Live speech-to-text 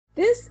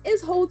This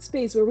is Hold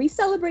Space, where we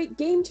celebrate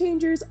game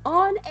changers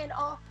on and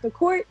off the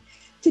court.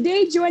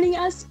 Today, joining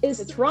us is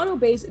a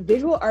Toronto-based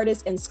visual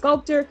artist and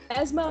sculptor,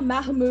 Esmaa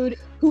Mohamoud,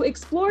 who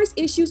explores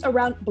issues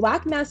around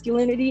Black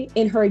masculinity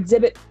in her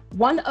exhibit,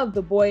 One of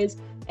the Boys,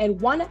 and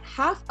one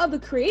half of the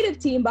creative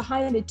team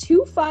behind the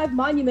Two-Five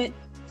monument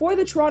for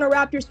the Toronto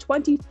Raptors'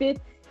 25th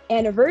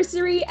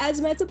anniversary.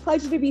 Esmaa, it's a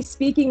pleasure to be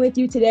speaking with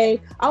you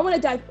today. I want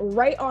to dive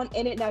right on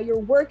in it. Now, your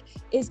work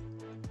is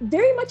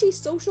very much a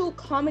social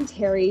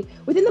commentary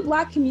within the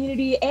Black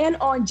community and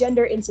on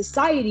gender in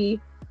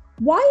society.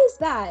 Why is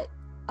that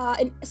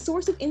a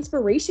source of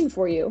inspiration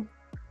for you?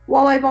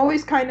 Well, I've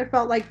always kind of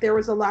felt like there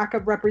was a lack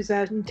of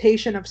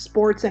representation of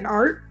sports and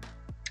art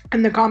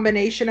and the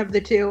combination of the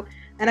two.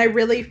 And I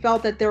really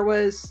felt that there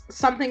was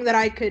something that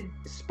I could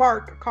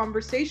spark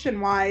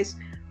conversation-wise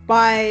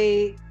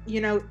by,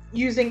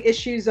 using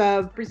issues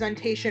of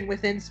presentation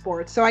within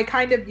sports. So I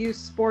kind of use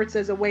sports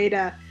as a way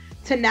to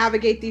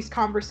navigate these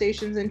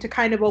conversations and to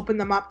kind of open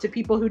them up to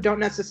people who don't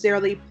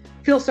necessarily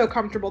feel so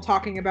comfortable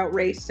talking about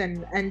race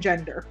and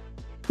gender.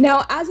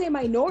 Now, as a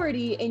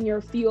minority in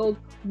your field,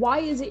 why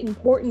is it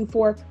important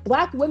for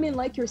Black women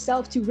like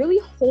yourself to really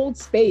hold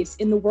space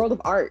in the world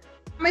of art?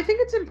 I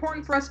think it's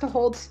important for us to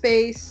hold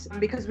space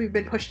because we've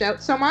been pushed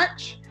out so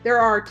much. There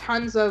are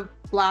tons of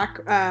Black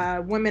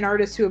women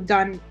artists who have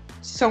done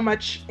so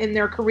much in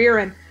their career,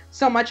 and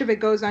so much of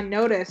it goes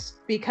unnoticed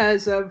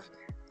because of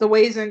the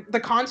ways and the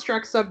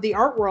constructs of the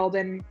art world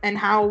and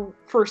how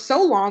for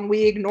so long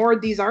we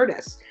ignored these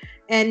artists.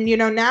 And,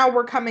 now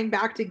we're coming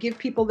back to give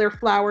people their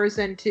flowers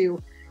and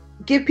to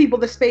give people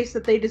the space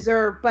that they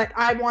deserve. But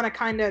I want to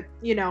kind of,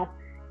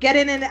 get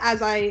in it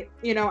as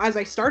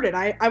I started.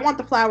 I want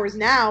the flowers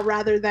now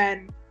rather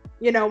than,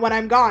 when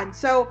I'm gone.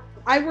 So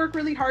I work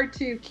really hard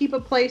to keep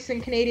a place in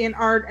Canadian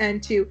art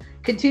and to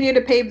continue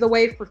to pave the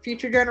way for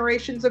future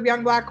generations of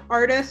young Black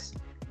artists.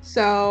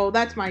 So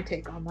that's my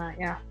take on that,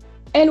 yeah.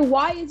 And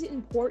why is it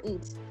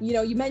important?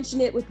 You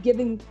mentioned it with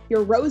giving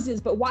your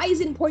roses, but why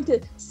is it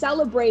important to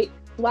celebrate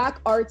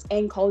Black arts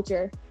and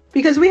culture?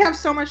 Because we have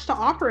so much to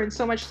offer and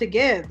so much to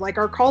give. Like,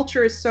 our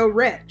culture is so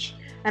rich.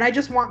 And I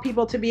just want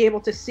people to be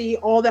able to see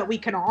all that we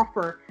can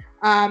offer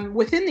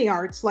within the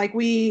arts. Like,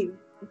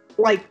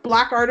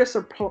 Black artists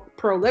are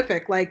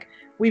prolific. Like,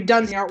 we've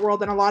done the art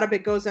world and a lot of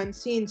it goes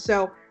unseen.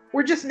 So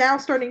we're just now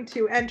starting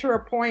to enter a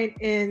point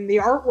in the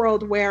art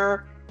world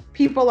where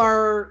people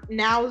are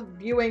now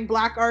viewing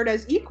Black art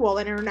as equal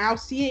and are now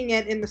seeing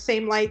it in the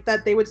same light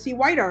that they would see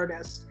white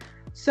artists.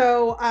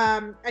 So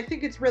I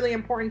think it's really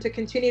important to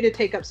continue to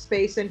take up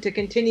space and to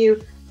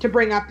continue to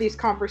bring up these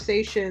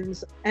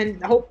conversations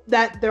and hope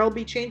that there'll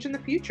be change in the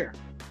future.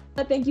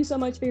 Thank you so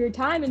much for your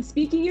time and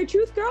speaking your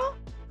truth, girl.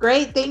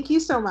 Great. Thank you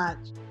so much.